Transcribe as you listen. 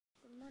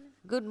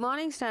Good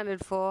morning,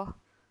 Standard 4.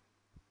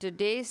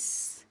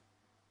 Today's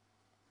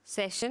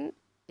session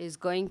is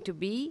going to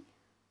be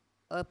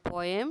a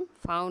poem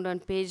found on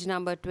page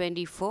number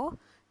 24.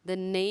 The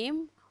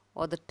name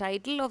or the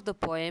title of the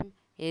poem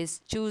is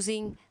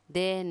Choosing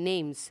Their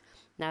Names.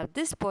 Now,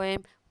 this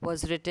poem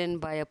was written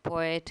by a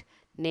poet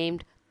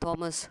named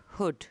Thomas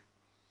Hood.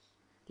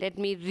 Let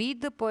me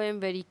read the poem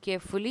very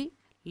carefully.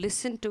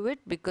 Listen to it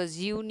because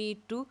you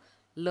need to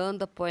learn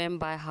the poem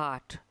by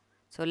heart.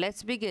 So,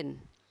 let's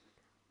begin.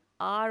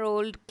 Our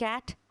old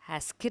cat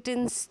has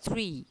kittens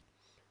 3.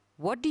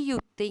 What do you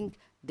think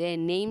their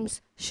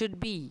names should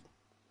be?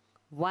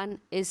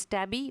 One is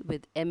Tabby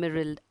with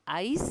emerald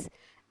eyes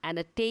and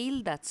a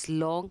tail that's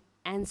long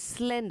and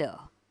slender.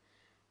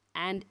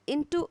 And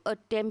into a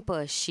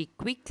temper she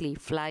quickly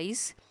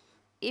flies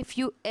if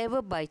you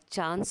ever by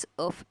chance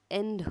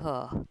offend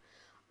her.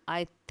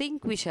 I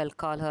think we shall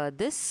call her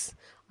this,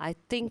 I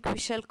think we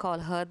shall call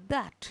her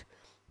that.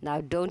 Now,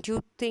 don't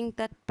you think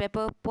that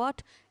Pepper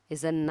Pot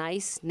is a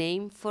nice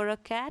name for a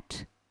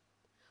cat?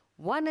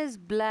 One is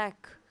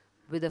black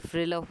with a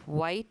frill of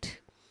white,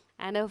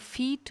 and her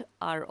feet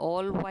are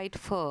all white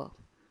fur.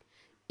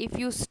 If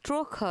you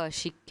stroke her,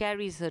 she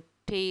carries her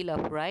tail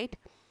upright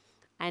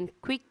and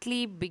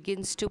quickly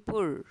begins to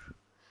purr.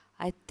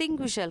 I think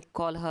we shall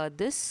call her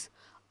this,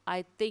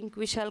 I think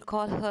we shall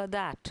call her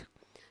that.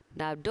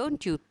 Now,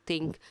 don't you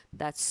think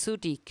that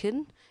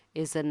Sootykin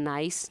is a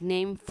nice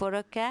name for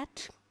a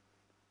cat?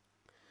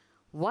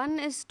 One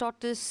is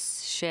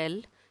tortoise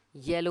shell,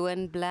 yellow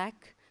and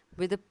black,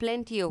 with a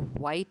plenty of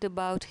white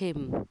about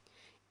him.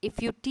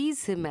 If you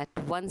tease him at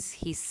once,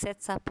 he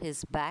sets up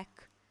his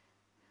back.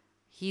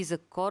 He's a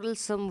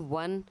quarrelsome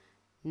one,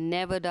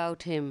 never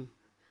doubt him.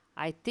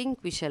 I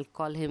think we shall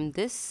call him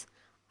this,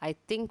 I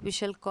think we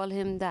shall call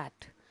him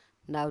that.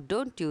 Now,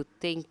 don't you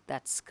think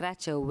that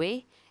Scratch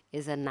Away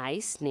is a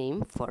nice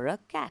name for a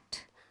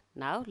cat?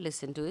 Now,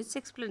 listen to its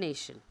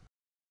explanation.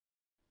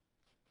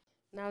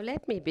 Now,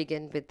 let me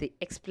begin with the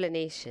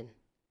explanation.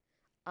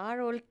 Our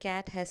old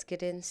cat has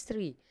kittens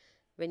 3.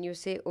 When you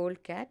say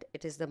old cat,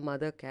 it is the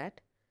mother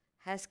cat.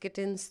 Has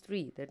kittens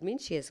 3. That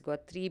means she has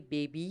got 3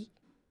 baby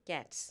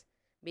cats.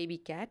 Baby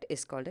cat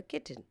is called a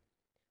kitten.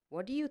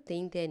 What do you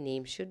think their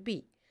name should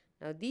be?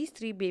 Now, these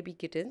 3 baby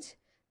kittens,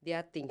 they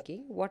are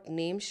thinking, what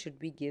names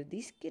should we give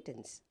these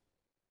kittens?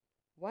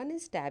 One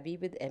is Tabby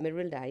with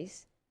emerald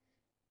eyes.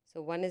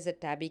 So, one is a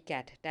tabby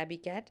cat. Tabby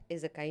cat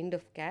is a kind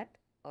of cat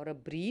or a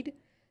breed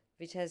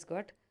which has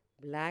got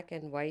black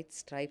and white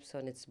stripes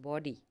on its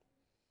body.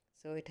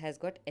 So it has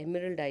got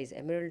emerald eyes.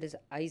 Emerald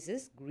eyes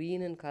is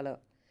green in color.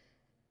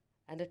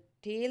 And a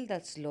tail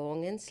that's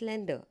long and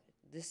slender.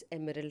 This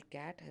emerald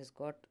cat has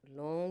got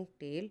long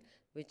tail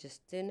which is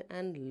thin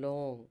and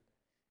long.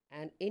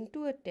 And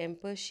into a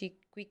temper she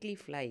quickly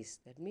flies.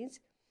 That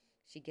means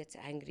she gets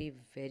angry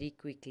very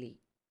quickly.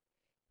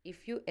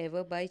 If you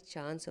ever by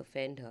chance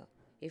offend her.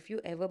 If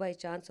you ever by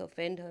chance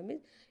offend her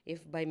means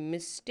if by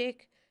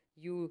mistake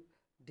you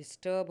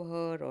disturb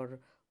her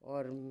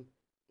or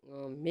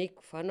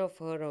make fun of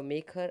her or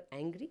make her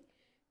angry,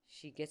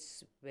 she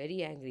gets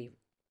very angry.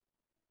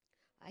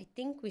 I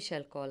think we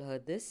shall call her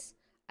this,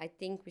 I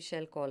think we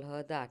shall call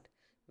her that.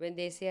 When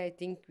they say I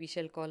think we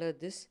shall call her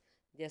this,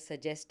 they are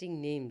suggesting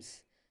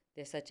names.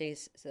 They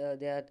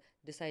are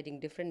deciding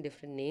different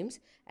names.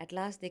 At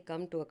last they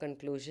come to a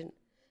conclusion.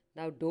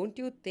 Now, don't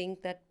you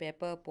think that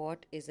Pepper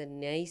Pot is a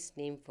nice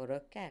name for a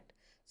cat?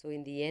 So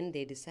in the end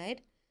they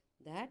decide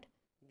that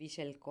we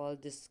shall call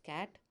this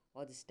cat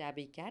or this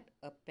tabby cat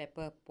a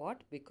pepper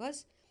pot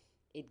because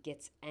it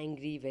gets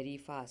angry very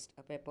fast.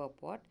 A pepper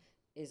pot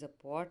is a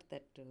pot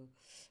that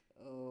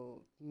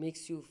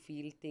makes you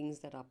feel things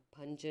that are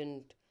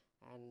pungent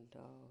and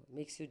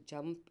makes you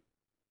jump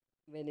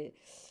when it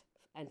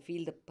and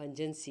feel the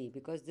pungency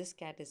because this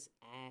cat is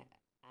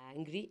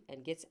angry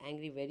and gets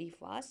angry very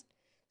fast,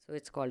 so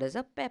it's called as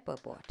a pepper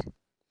pot.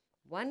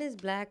 One is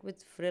black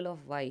with frill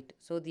of white,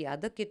 so the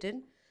other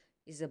kitten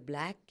is a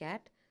black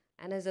cat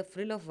and has a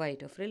frill of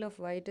white. A frill of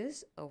white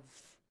is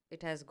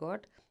it has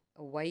got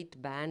a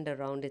white band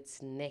around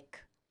its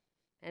neck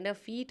and her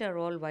feet are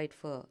all white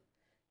fur.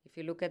 If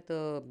you look at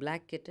the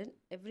black kitten,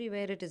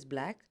 everywhere it is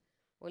black,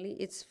 only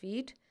its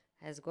feet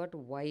has got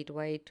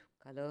white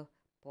color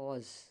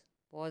paws.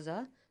 Paws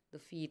are the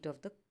feet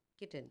of the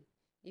kitten.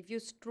 If you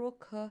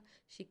stroke her,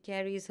 she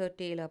carries her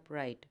tail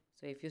upright.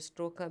 So if you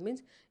stroke her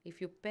means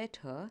if you pet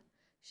her,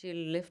 she'll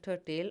lift her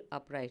tail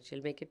upright.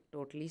 She'll make it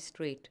totally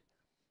straight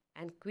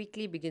and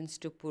quickly begins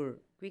to purr.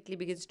 Quickly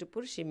begins to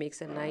purr. She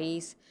makes a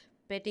nice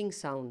petting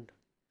sound.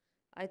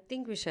 I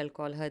think we shall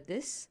call her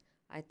this.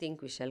 I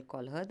think we shall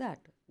call her that.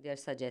 They are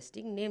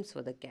suggesting names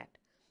for the cat.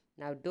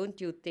 Now, don't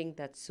you think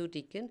that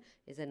Sootykin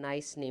is a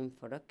nice name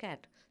for a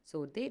cat?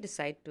 So they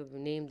decide to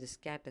name this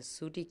cat as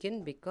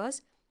Sootykin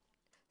because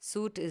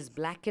soot is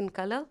black in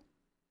color.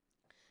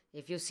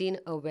 If you've seen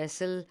a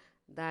vessel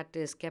that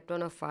is kept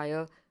on a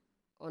fire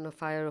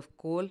of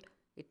coal,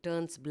 it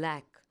turns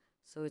black.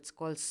 So it's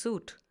called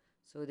soot.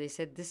 So they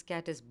said this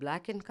cat is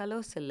black in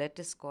color, so let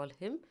us call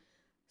him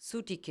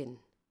Sootykin.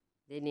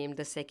 They named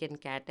the second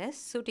cat as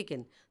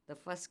Sootykin. The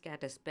first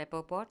cat is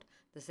Pepperpot.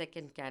 The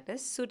second cat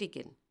is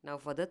Sootykin. Now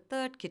for the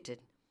third kitten.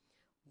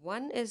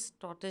 One is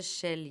tortoise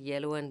shell,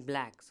 yellow and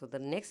black. So the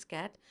next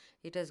cat,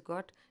 it has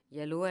got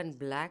yellow and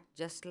black,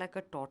 just like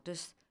a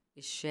tortoise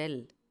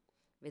shell,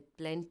 with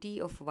plenty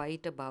of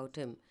white about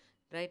him,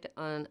 right?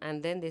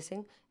 And then they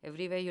sing,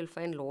 everywhere you'll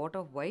find lot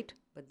of white,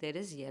 but there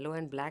is yellow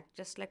and black,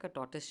 just like a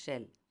tortoise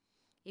shell.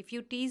 If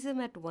you tease him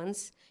at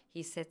once,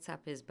 he sets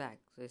up his back.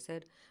 So he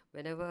said,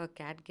 whenever a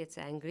cat gets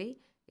angry,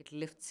 it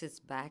lifts its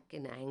back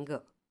in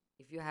anger.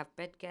 If you have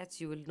pet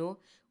cats, you will know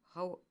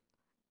how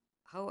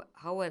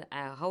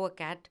how a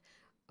cat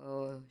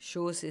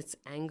shows its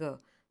anger.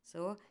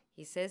 So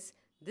he says,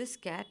 this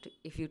cat,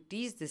 if you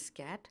tease this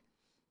cat,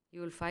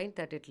 you will find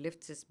that it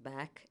lifts its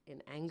back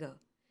in anger.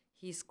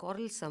 He's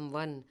quarrelsome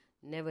one,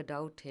 never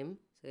doubt him.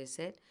 So he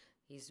said,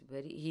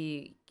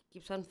 he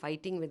keeps on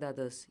fighting with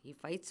others. He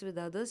fights with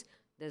others.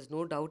 There's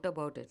no doubt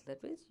about it.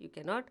 That means you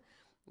cannot.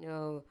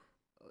 Uh,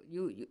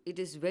 it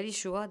is very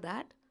sure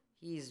that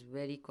he is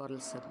very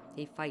quarrelsome.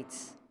 He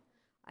fights.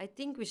 I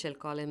think we shall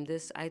call him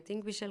this. I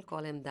think we shall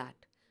call him that.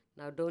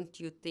 Now, don't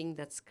you think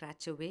that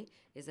Scratchaway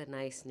is a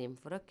nice name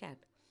for a cat?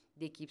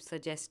 They keep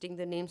suggesting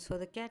the names for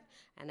the cat,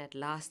 and at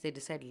last they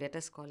decide, let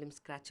us call him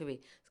Scratchaway.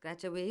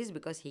 Scratchaway is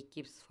because he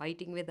keeps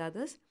fighting with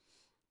others.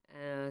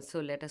 So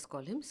let us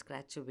call him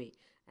Scratchaway.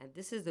 And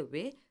this is the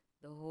way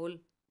the whole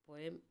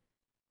poem,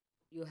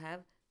 you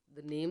have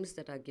the names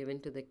that are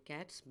given to the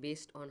cats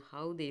based on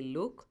how they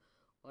look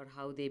or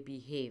how they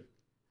behave.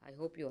 I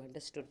hope you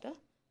understood the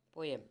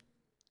poem.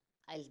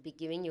 I'll be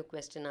giving you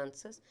question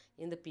answers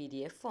in the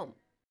PDF form.